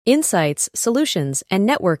Insights, solutions, and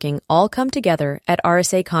networking all come together at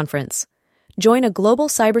RSA Conference. Join a global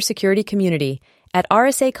cybersecurity community at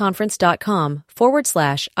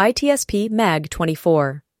rsaconference.com/ITSP Mag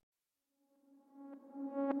 24.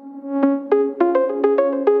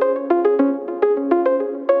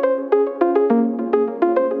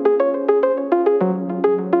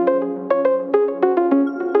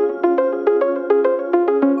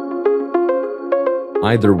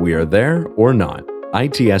 Either we are there or not,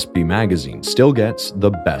 ITSP Magazine still gets the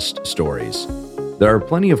best stories. There are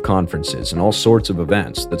plenty of conferences and all sorts of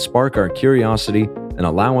events that spark our curiosity and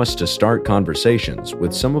allow us to start conversations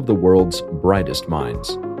with some of the world's brightest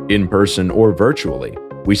minds. In person or virtually,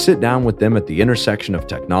 we sit down with them at the intersection of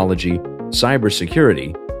technology,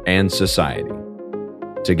 cybersecurity, and society.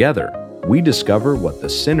 Together, we discover what the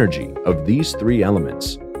synergy of these three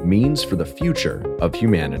elements means for the future of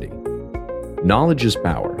humanity. Knowledge is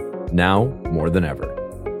power, now more than ever.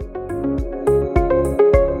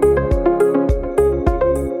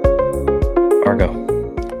 Argo.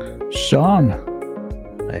 Sean.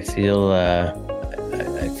 I feel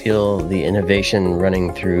the innovation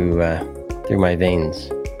running through my veins.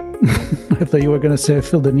 I thought you were going to say I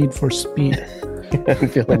feel the need for speed. I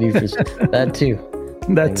feel the need for that too.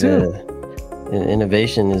 That too.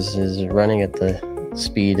 Innovation is running at the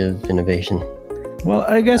speed of innovation. Well,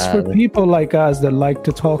 I guess for people like us that like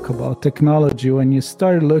to talk about technology, when you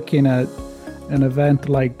start looking at an event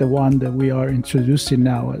like the one that we are introducing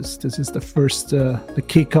now, as this is the first, the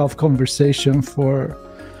kickoff conversation for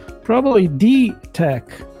probably the tech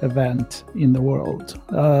event in the world,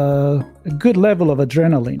 a good level of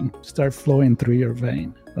adrenaline start flowing through your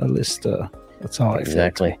vein. At least that's how I feel.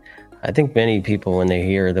 Exactly. I think many people, when they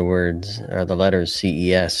hear the words or the letters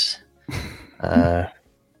CES,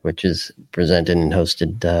 which is presented and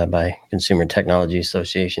hosted by Consumer Technology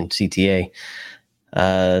Association, CTA,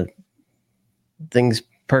 things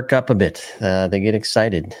perk up a bit. They get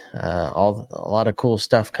excited. A lot of cool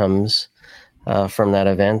stuff comes from that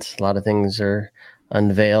event. A lot of things are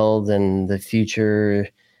unveiled, and the future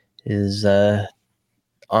is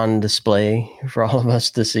on display for all of us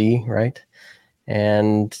to see, right?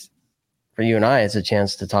 And for you and I, it's a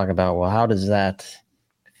chance to talk about, well, how does that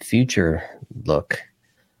future look?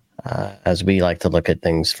 As we like to look at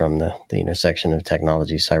things from the intersection of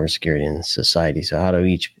technology, cybersecurity, and society. So how do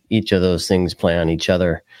each of those things play on each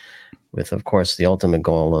other with, of course, the ultimate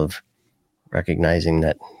goal of recognizing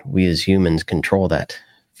that we as humans control that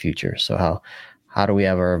future. So how do we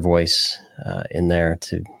have our voice in there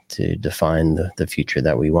to define the future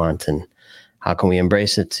that we want, and how can we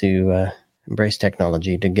embrace it to embrace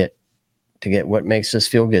technology to get what makes us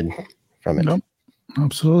feel good from it? Nope.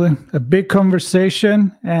 Absolutely. A big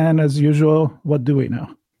conversation. And as usual, what do we know?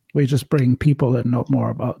 We just bring people that know more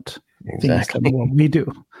about things than what we do.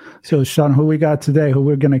 So, Sean, who we got today, who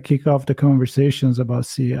we're going to kick off the conversations about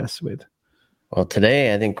CES with? Well,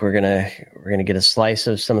 today I think we're gonna get a slice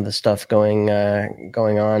of some of the stuff going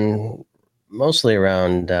on, mostly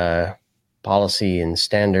around policy and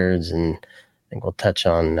standards, and I think we'll touch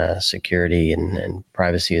on security and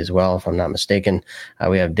privacy as well, if I'm not mistaken.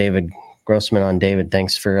 We have David Grossman on. David,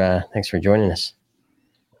 thanks for joining us.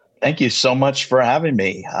 Thank you so much for having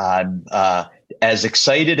me. I'm as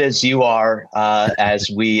excited as you are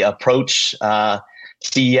as we approach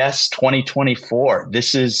CES 2024.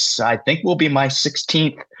 This is, I think, will be my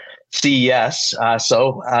 16th CES.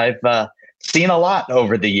 So I've seen a lot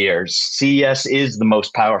over the years. CES is the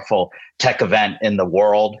most powerful tech event in the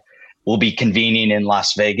world. We'll be convening in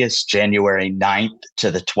Las Vegas, January 9th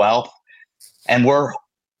to the 12th. And we're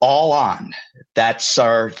all on. That's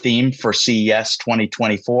our theme for CES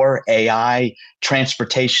 2024: AI,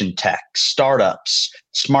 transportation tech, startups,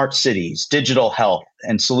 smart cities, digital health,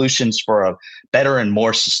 and solutions for a better and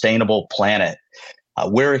more sustainable planet.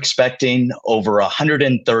 We're expecting over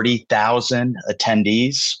 130,000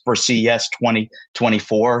 attendees for CES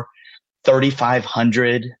 2024,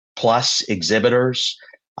 3,500 plus exhibitors.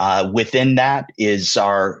 Within that is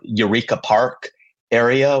our Eureka Park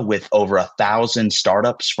area with over 1,000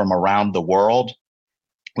 startups from around the world.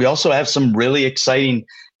 We also have some really exciting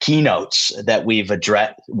keynotes that we've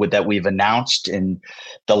announced in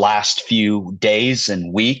the last few days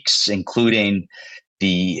and weeks, including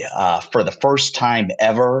for the first time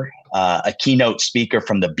ever, a keynote speaker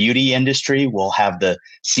from the beauty industry. We'll have the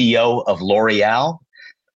CEO of L'Oreal.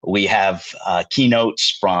 We have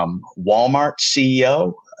keynotes from Walmart's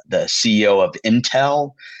CEO, the CEO of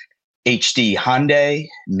Intel, HD Hyundai,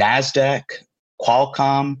 NASDAQ,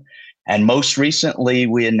 Qualcomm, and most recently,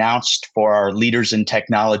 we announced for our Leaders in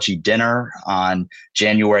Technology dinner on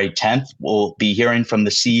January 10th, we'll be hearing from the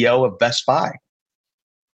CEO of Best Buy.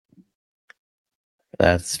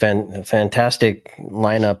 That's fantastic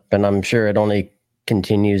lineup, and I'm sure it only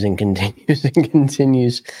continues and continues and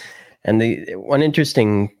continues. And the one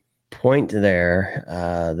interesting point there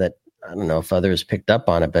that I don't know if others picked up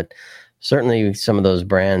on it, but certainly some of those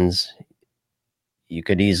brands you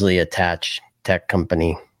could easily attach tech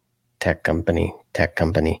company, tech company, tech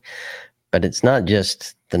company, but it's not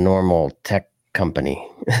just the normal tech company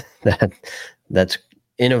that's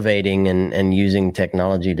innovating and using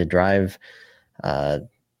technology to drive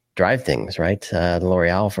things, right?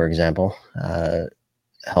 L'Oreal, for example,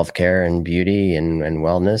 healthcare and beauty and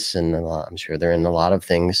wellness, and I'm sure they're in a lot of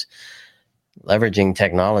things, leveraging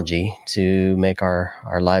technology to make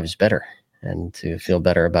our lives better and to feel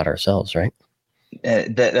better about ourselves, right?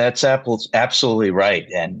 That's absolutely right.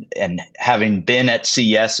 And having been at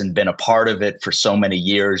CES and been a part of it for so many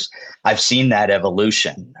years, I've seen that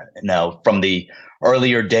evolution. You know, from the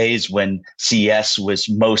earlier days when CES was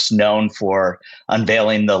most known for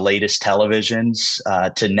unveiling the latest televisions,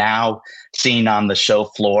 to now seeing on the show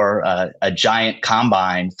floor a giant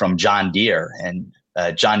combine from John Deere. And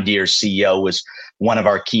John Deere's CEO was one of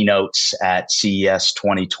our keynotes at CES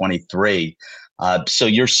 2023. So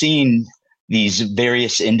you're seeing these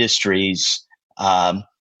various industries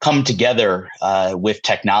come together with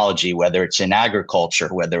technology, whether it's in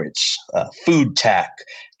agriculture, whether it's food tech,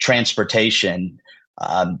 transportation.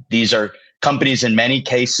 These are companies in many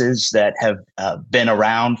cases that have been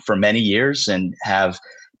around for many years and have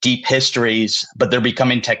deep histories, but they're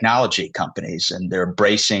becoming technology companies, and they're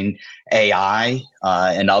embracing AI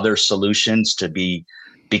and other solutions to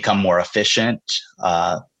become more efficient,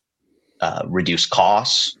 reduce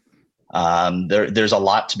costs. There's a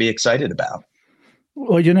lot to be excited about.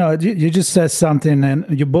 Well, you just said something,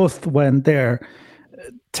 and you both went there.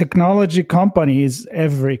 Technology companies,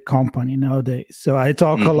 every company nowadays. So I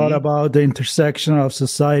talk a lot about the intersection of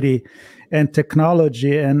society and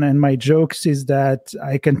technology, and my jokes is that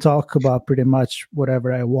I can talk about pretty much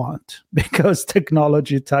whatever I want because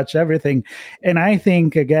technology touch everything. And I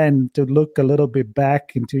think, again, to look a little bit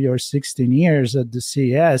back into your 16 years at the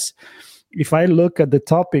CES, if I look at the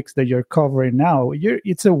topics that you're covering now,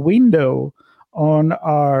 it's a window on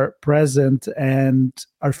our present and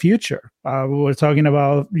our future. We're talking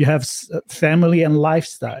about, you have family and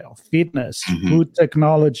lifestyle, fitness, food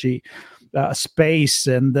technology, space,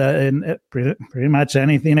 and pretty much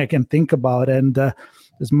anything I can think about. And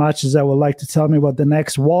as much as I would like to tell me what the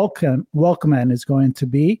next Walkman is going to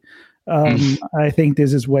be, I think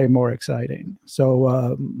this is way more exciting.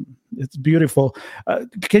 So it's beautiful.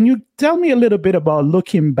 Can you tell me a little bit about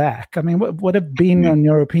looking back? I mean, what have been, in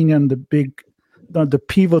your opinion, the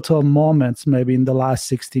pivotal moments maybe in the last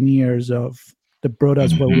 16 years that brought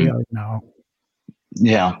us where we are now?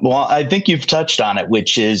 Yeah, well, I think you've touched on it,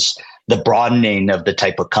 which is the broadening of the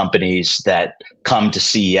type of companies that come to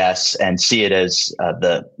CES and see it as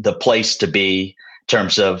the place to be in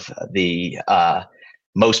terms of the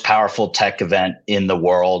most powerful tech event in the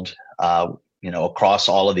world, across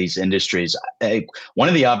all of these industries. One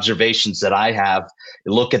of the observations that I have,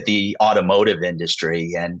 look at the automotive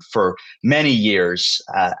industry, and for many years,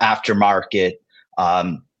 aftermarket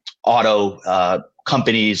auto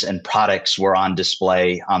companies and products were on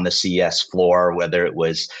display on the CES floor, whether it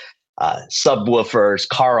was subwoofers,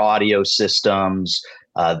 car audio systems,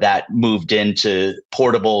 that moved into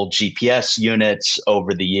portable GPS units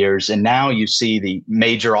over the years. And now you see the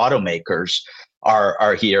major automakers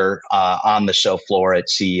are here on the show floor at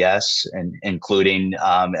CES, and including,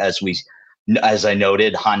 as I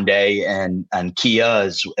noted, Hyundai and Kia,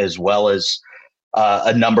 as well as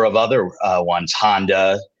a number of other ones,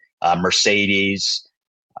 Honda, Mercedes,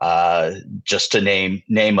 just to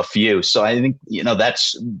name a few. So I think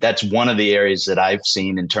that's one of the areas that I've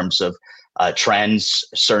seen in terms of trends.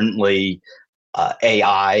 Certainly,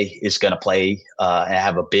 AI is going to play and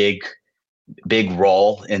have a big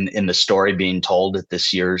role in the story being told at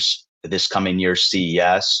this coming year's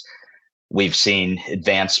CES. We've seen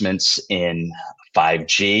advancements in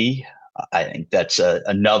 5G. I think that's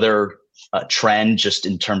another trend, just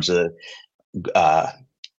in terms of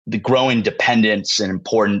the growing dependence and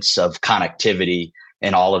importance of connectivity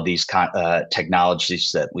in all of these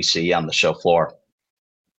technologies that we see on the show floor.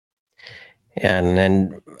 Yeah, and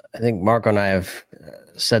then I think Marco and I have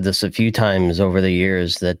said this a few times over the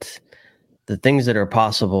years, that the things that are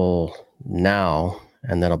possible now,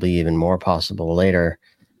 and that'll be even more possible later,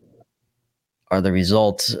 are the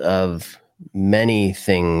results of many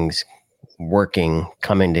things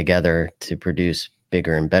coming together to produce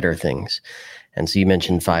bigger and better things. And so you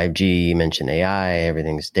mentioned 5G, you mentioned AI,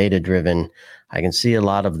 everything's data driven. I can see a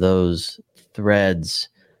lot of those threads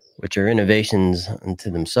which are innovations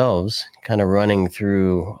unto themselves, kind of running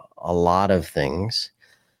through a lot of things.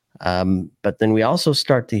 But then we also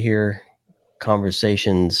start to hear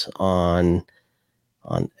conversations on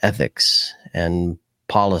ethics and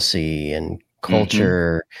policy and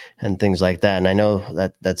culture and things like that. And I know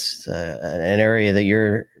that that's an area that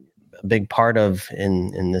you're a big part of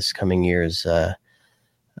in this coming year's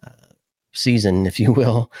season, if you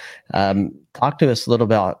will. Talk to us a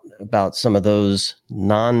little about some of those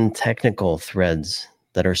non-technical threads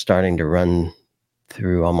that are starting to run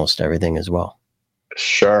through almost everything as well.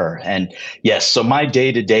 Sure. And yes, so my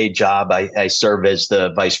day-to-day job, I serve as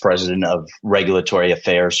the Vice President of Regulatory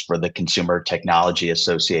Affairs for the Consumer Technology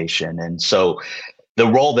Association. And so the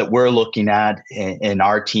role that we're looking at in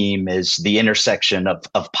our team is the intersection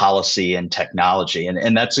of policy and technology.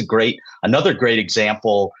 And that's another great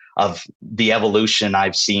example of the evolution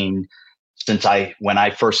I've seen since when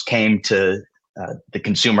I first came to the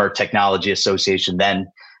Consumer Technology Association, then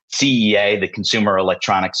CEA, the Consumer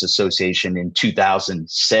Electronics Association, in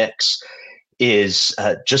 2006, is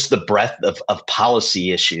just the breadth of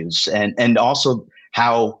policy issues and also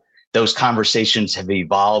how those conversations have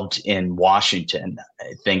evolved in Washington.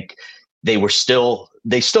 I think they still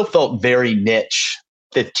felt very niche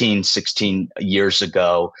 15, 16 years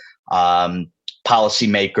ago.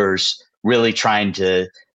 Policymakers really trying to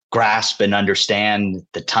grasp and understand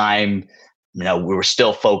the time. We were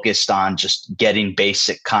still focused on just getting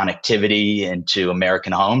basic connectivity into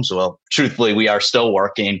American homes. Well, truthfully, we are still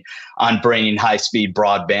working on bringing high-speed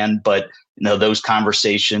broadband, but those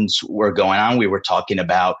conversations were going on. We were talking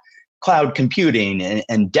about cloud computing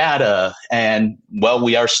and data, and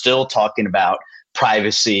we are still talking about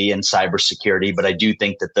privacy and cybersecurity. But I do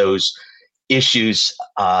think that those issues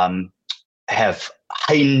have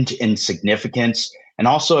heightened in significance, and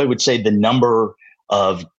also I would say the number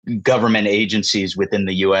of government agencies within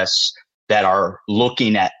the U.S. that are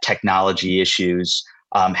looking at technology issues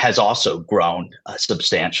has also grown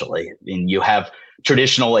substantially. And you have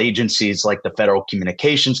traditional agencies like the Federal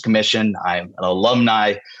Communications Commission. I'm an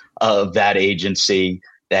alumni of that agency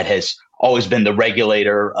that has always been the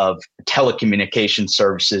regulator of telecommunication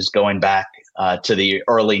services going back to the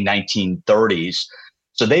early 1930s.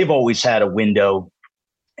 So they've always had a window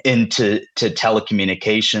into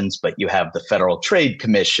telecommunications, but you have the Federal Trade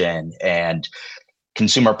Commission and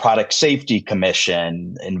Consumer Product Safety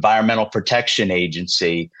Commission, Environmental Protection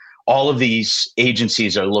Agency. All of these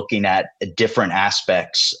agencies are looking at different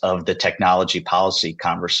aspects of the technology policy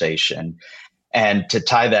conversation. And to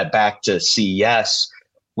tie that back to CES,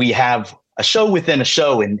 we have a show within a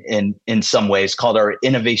show in some ways called our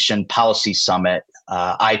Innovation Policy Summit,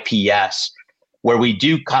 IPS, where we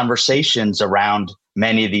do conversations around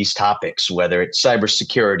many of these topics, whether it's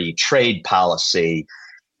cybersecurity, trade policy,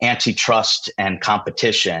 antitrust and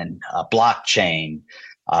competition, blockchain,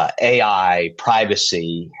 AI,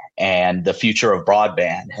 privacy, and the future of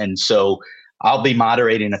broadband. And so I'll be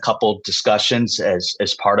moderating a couple discussions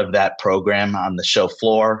as part of that program on the show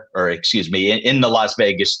floor, in the Las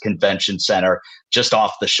Vegas Convention Center, just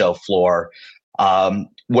off the show floor,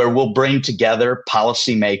 where we'll bring together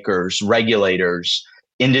policymakers, regulators,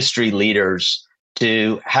 industry leaders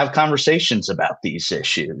to have conversations about these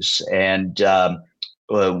issues. And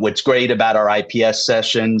what's great about our IPS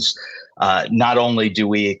sessions, not only do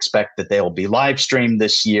we expect that they will be live streamed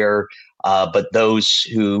this year, but those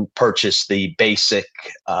who purchase the basic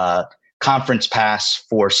conference pass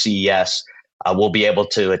for CES will be able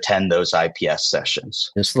to attend those IPS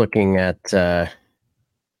sessions. Just looking at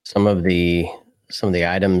some of the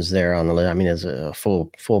items there on the list. I mean, it's a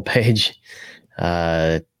full page.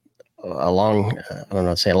 I don't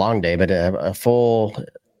know, say a long day, but a full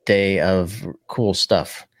day of cool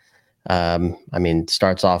stuff. It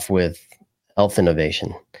starts off with health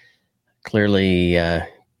innovation. Clearly,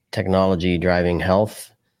 technology driving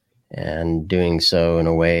health and doing so in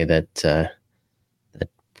a way that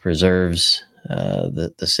preserves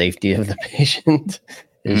the safety of the patient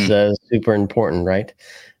is super important, right?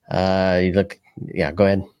 Go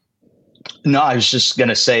ahead. No, I was just going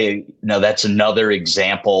to say, that's another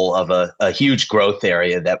example of a huge growth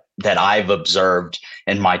area that I've observed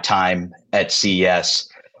in my time at CES.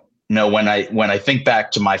 When I think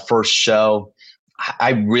back to my first show,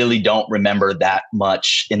 I really don't remember that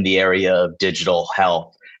much in the area of digital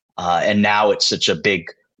health. And now it's such a big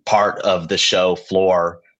part of the show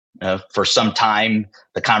floor. For some time,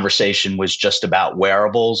 the conversation was just about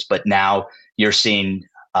wearables, but now you're seeing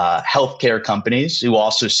healthcare companies who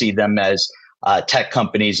also see them as tech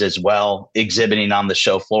companies as well, exhibiting on the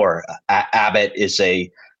show floor. Abbott is a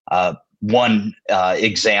one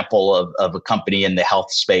example of a company in the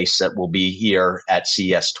health space that will be here at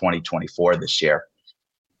CES 2024 this year.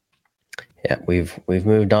 Yeah, we've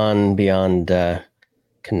moved on beyond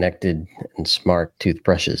connected and smart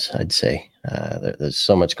toothbrushes, I'd say. There's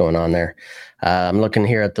so much going on there. I'm looking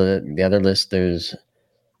here at the other list. There's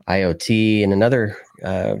IoT and another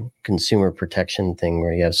consumer protection thing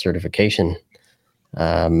where you have certification. We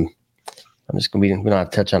don't have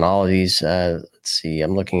to touch on all of these. Let's see.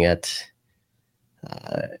 I'm looking at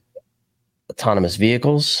autonomous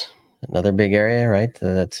vehicles, another big area, right?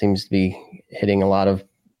 That seems to be hitting a lot of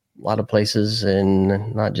places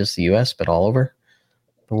in not just the U.S. but all over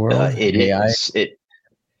the world.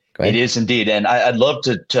 It is indeed, and I'd love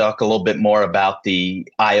to talk a little bit more about the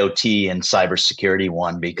IoT and cybersecurity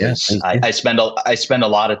one because I spend a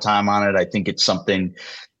lot of time on it. I think it's something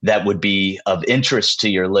that would be of interest to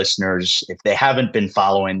your listeners if they haven't been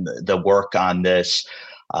following the work on this.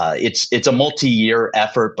 It's a multi-year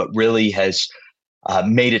effort, but really has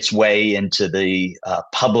made its way into the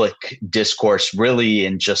public discourse really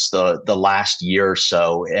in just the last year or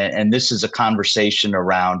so. And this is a conversation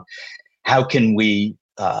around how can we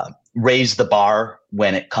raise the bar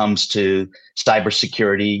when it comes to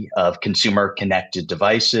cybersecurity of consumer connected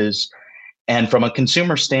devices. And from a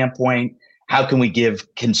consumer standpoint, how can we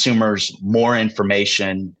give consumers more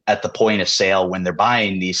information at the point of sale when they're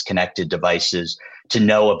buying these connected devices to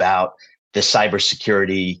know about the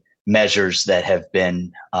cybersecurity measures that have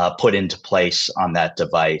been put into place on that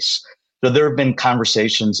device? So there have been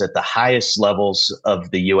conversations at the highest levels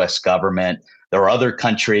of the US government. There are other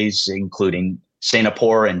countries, including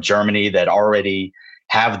Singapore and Germany, that already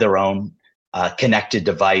have their own connected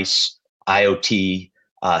device IoT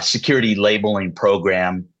security labeling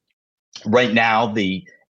program. Right now, the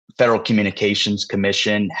Federal Communications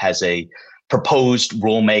Commission has a proposed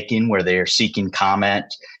rulemaking where they are seeking comment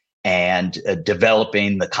and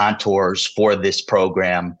developing the contours for this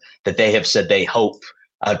program that they have said they hope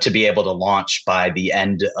to be able to launch by the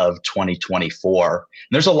end of 2024. And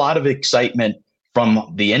there's a lot of excitement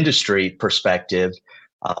from the industry perspective.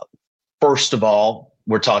 First of all,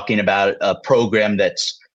 we're talking about a program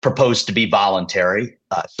that's proposed to be voluntary.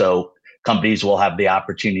 So companies will have the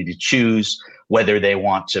opportunity to choose whether they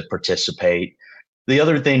want to participate. The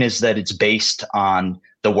other thing is that it's based on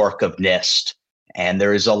the work of NIST. And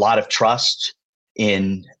there is a lot of trust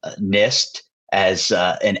in NIST as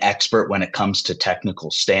an expert when it comes to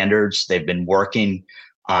technical standards. They've been working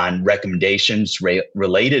on recommendations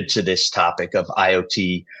related to this topic of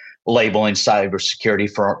IoT labeling cybersecurity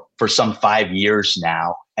for some 5 years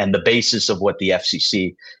now. And the basis of what the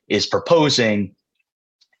FCC is proposing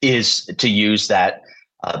is to use that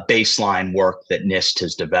baseline work that NIST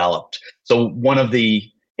has developed. So one of the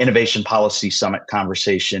Innovation Policy Summit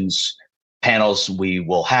conversations panels we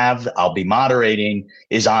will have, I'll be moderating,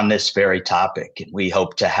 is on this very topic. We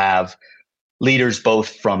hope to have leaders both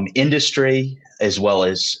from industry as well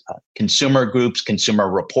as consumer groups. Consumer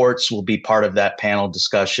Reports will be part of that panel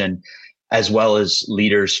discussion, as well as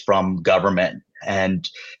leaders from government. And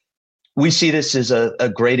we see this as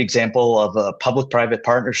a great example of a public-private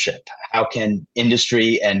partnership. How can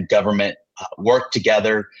industry and government work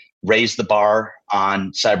together, raise the bar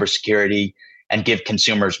on cybersecurity, and give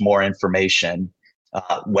consumers more information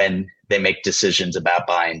when they make decisions about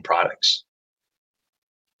buying products?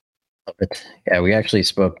 Yeah, we actually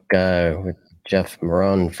spoke with Jeff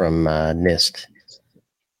Marone from NIST.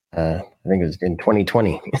 I think it was in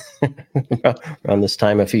 2020, around this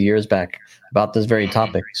time a few years back, about this very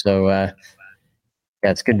topic. So yeah,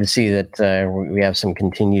 it's good to see that we have some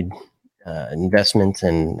continued investment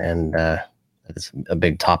and it's a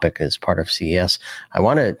big topic as part of CES. I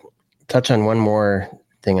want to touch on one more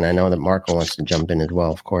thing, and I know that Marco wants to jump in as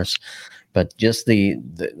well, of course, but just the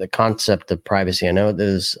concept of privacy. I know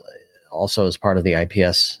there's also as part of the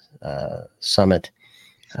IPS summit,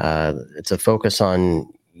 it's a focus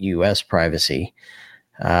on U.S. privacy,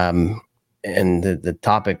 and the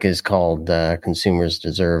topic is called "Consumers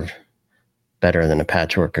Deserve Better Than a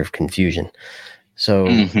Patchwork of Confusion." So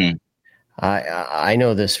I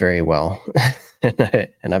know this very well,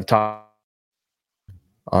 and I've talked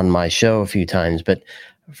on my show a few times. But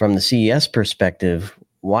from the CES perspective,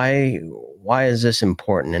 why is this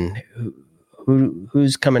important, and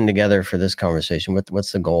who's coming together for this conversation?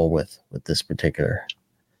 What's the goal with this particular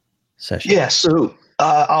session? Yeah, so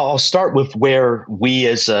I'll start with where we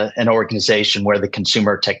as an organization, where the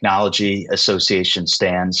Consumer Technology Association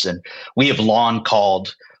stands. And we have long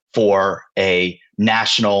called for a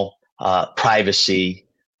national privacy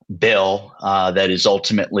bill that is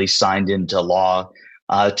ultimately signed into law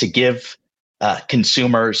to give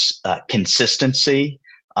consumers consistency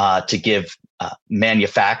to give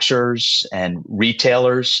manufacturers and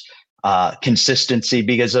retailers consistency,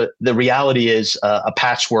 because the reality is a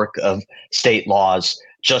patchwork of state laws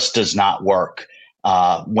just does not work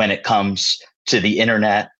when it comes to the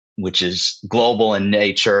internet, which is global in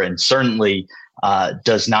nature and certainly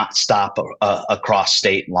does not stop across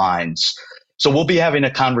state lines. So we'll be having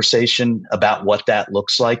a conversation about what that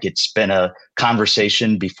looks like. It's been a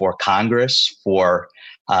conversation before Congress for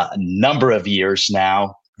a number of years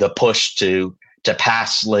now, the push to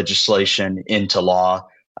pass legislation into law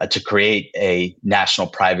to create a national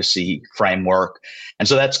privacy framework. And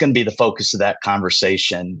so that's going to be the focus of that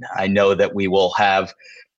conversation. I know that we will have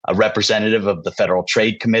a representative of the Federal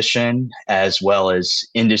Trade Commission, as well as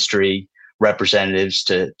industry representatives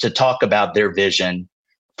to talk about their vision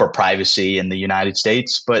for privacy in the United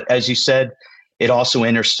States. But as you said, it also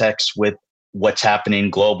intersects with what's happening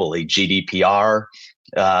globally, GDPR,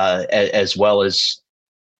 as well as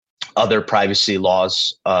other privacy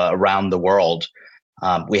laws around the world.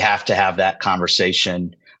 We have to have that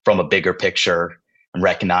conversation from a bigger picture and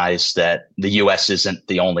recognize that the U.S. isn't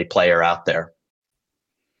the only player out there.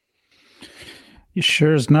 It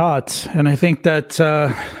sure is not. And I think that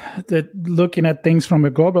that looking at things from a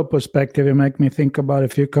global perspective, it makes me think about a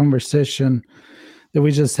few conversations that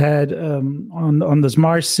we just had on the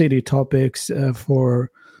smart city topics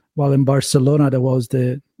while in Barcelona, there was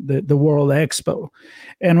the World Expo.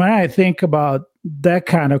 And when I think about that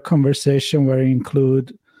kind of conversation where it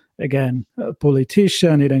include, again, a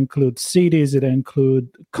politician, it includes cities, it includes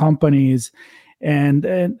companies. And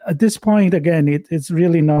at this point, again, it's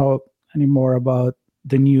really not anymore about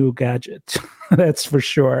the new gadget. That's for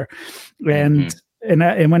sure. And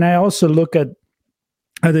when I also look at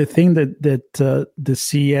the thing that the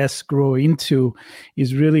CES grow into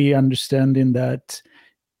is really understanding that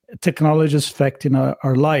technology is affecting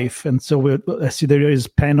our life. And so I see there is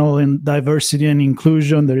panel in diversity and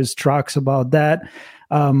inclusion. There is tracks about that.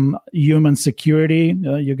 Human security.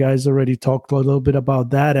 You guys already talked a little bit about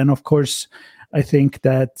that. And of course, I think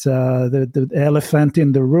that the elephant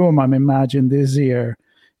in the room, I'm imagining this year,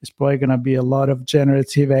 is probably going to be a lot of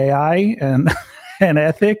generative AI and and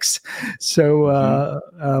ethics. So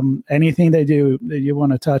anything that you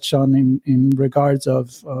want to touch on in regards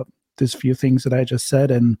of these few things that I just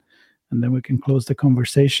said, and then we can close the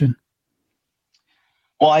conversation.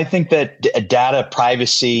 Well, I think that data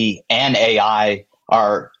privacy and AI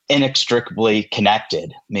are inextricably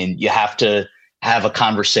connected. I mean, you have to have a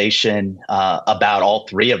conversation about all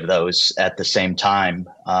three of those at the same time.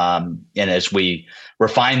 And as we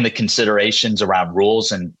refine the considerations around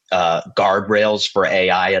rules and guardrails for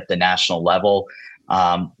AI at the national level,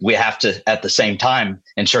 we have to, at the same time,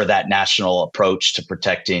 ensure that national approach to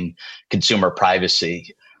protecting consumer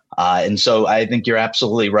privacy. And so I think you're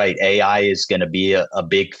absolutely right. AI is going to be a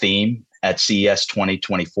big theme at CES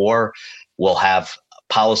 2024. We'll have a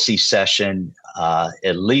policy session,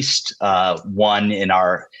 at least one in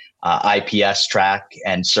our IPS track,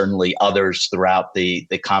 and certainly others throughout the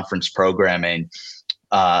conference programming.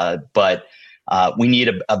 But we need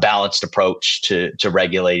a balanced approach to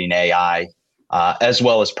regulating AI, as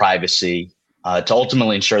well as privacy, to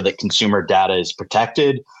ultimately ensure that consumer data is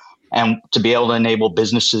protected and to be able to enable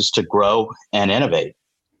businesses to grow and innovate.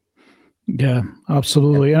 Yeah,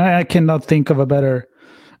 absolutely. And I cannot think of a better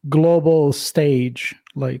global stage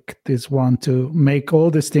like this one to make all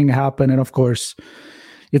this thing happen. And of course,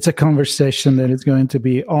 it's a conversation that is going to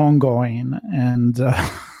be ongoing and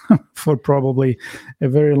for probably a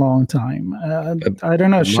very long time. I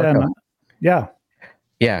don't know, Shem. Yeah.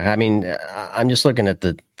 Yeah, I mean, I'm just looking at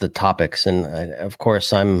the topics, and of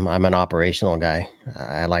course, I'm an operational guy.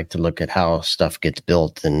 I like to look at how stuff gets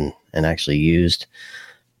built and actually used.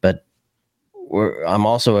 But I'm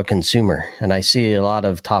also a consumer, and I see a lot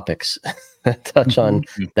of topics that touch on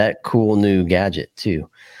that cool new gadget too.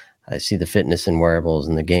 I see the fitness and wearables,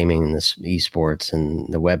 and the gaming, and the esports,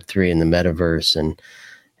 and the Web3 and the metaverse, and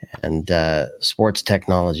sports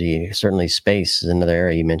technology. Certainly space is another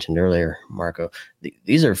area you mentioned earlier, Marco.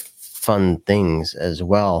 These are fun things as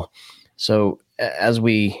well. So as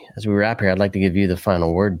we wrap here, I'd like to give you the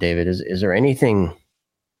final word, David. Is there anything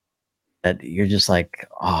that you're just like,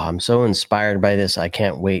 oh, I'm so inspired by this, I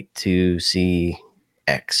can't wait to see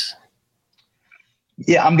X?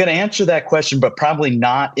 Yeah, I'm going to answer that question, but probably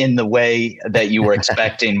not in the way that you were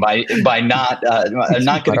expecting. By not, I'm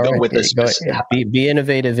not going to go with this. Be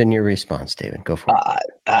innovative in your response, David. Go for it.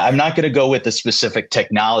 I'm not going to go with the specific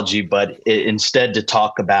technology, but instead to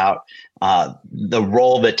talk about the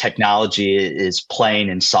role that technology is playing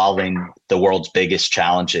in solving the world's biggest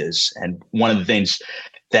challenges. And one of the things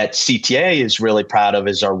that CTA is really proud of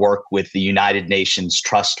is our work with the United Nations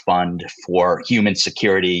Trust Fund for Human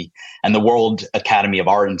Security and the World Academy of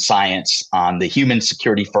Art and Science on the Human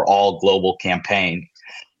Security for All global campaign.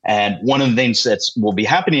 And one of the things that will be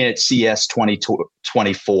happening at CES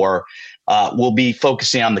 2024 will be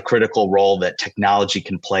focusing on the critical role that technology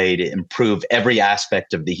can play to improve every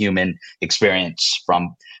aspect of the human experience,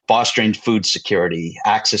 from fostering food security,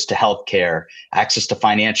 access to healthcare, access to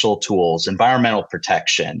financial tools, environmental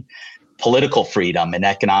protection, political freedom, and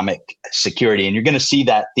economic security. And you're going to see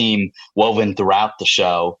that theme woven throughout the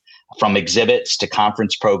show, from exhibits to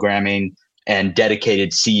conference programming and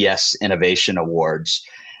dedicated CES Innovation Awards.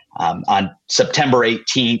 On September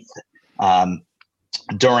 18th,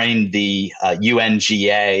 during the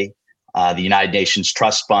UNGA, the United Nations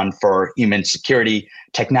Trust Fund for Human Security,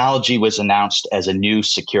 technology was announced as a new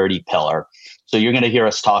security pillar. So you're going to hear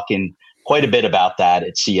us talking quite a bit about that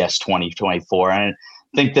at CES 2024. And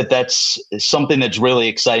I think that that's something that's really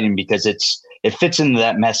exciting because it fits into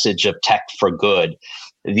that message of tech for good.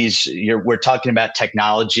 We're talking about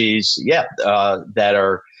technologies, that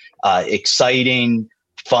are exciting,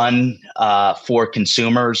 fun for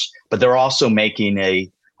consumers, but they're also making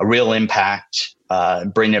a real impact,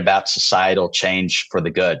 bringing about societal change for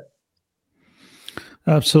the good.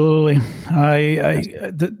 Absolutely.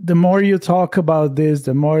 The more you talk about this,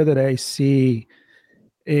 the more that I see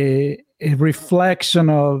a reflection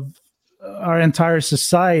of our entire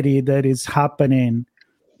society that is happening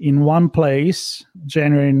in one place,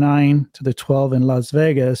 January 9 to the 12th in Las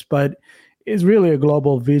Vegas, but it's really a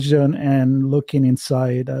global vision and looking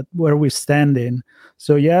inside at where we're standing.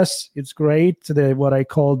 So yes, it's great, what I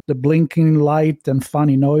call the blinking light and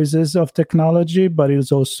funny noises of technology, but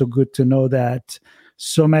it's also good to know that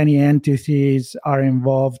so many entities are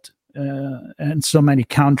involved and so many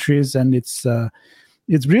countries, and it's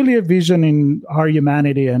really a vision in our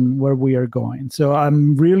humanity and where we are going. So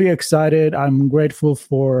I'm really excited. I'm grateful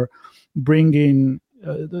for bringing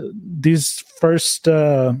this first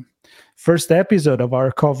episode of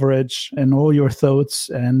our coverage and all your thoughts,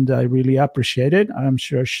 and I really appreciate it. I'm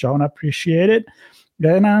sure Sean appreciated it,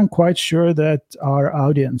 and I'm quite sure that our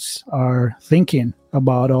audience are thinking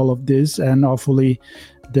about all of this, and hopefully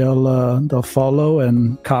they'll follow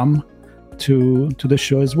and come to the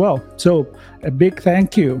show as well. So a big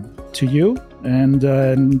thank you to you, and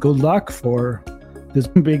good luck for this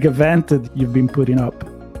big event that you've been putting up.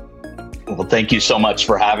 Well, thank you so much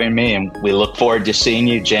for having me, and we look forward to seeing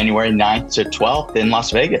you January 9th to 12th in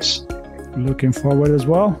Las Vegas. Looking forward as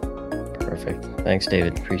well. Perfect. Thanks,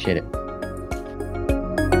 David. Appreciate it.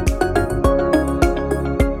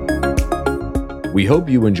 We hope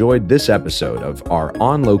you enjoyed this episode of our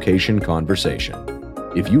on-location conversation.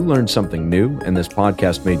 If you learned something new and this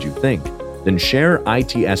podcast made you think, then share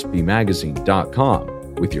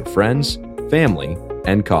itspmagazine.com with your friends, family,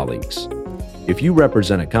 and colleagues. If you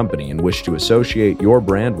represent a company and wish to associate your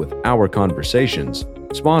brand with our conversations,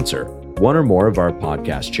 sponsor one or more of our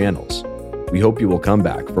podcast channels. We hope you will come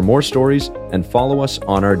back for more stories and follow us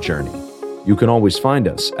on our journey. You can always find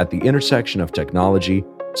us at the intersection of technology,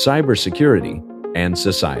 cybersecurity, and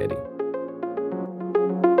society.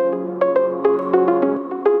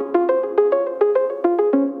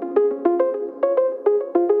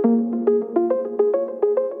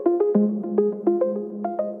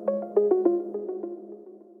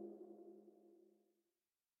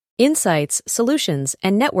 Insights, solutions,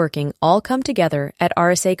 and networking all come together at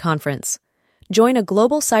RSA Conference. Join a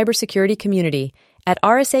global cybersecurity community at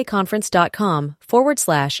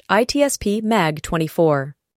rsaconference.com/ITSP Mag 24.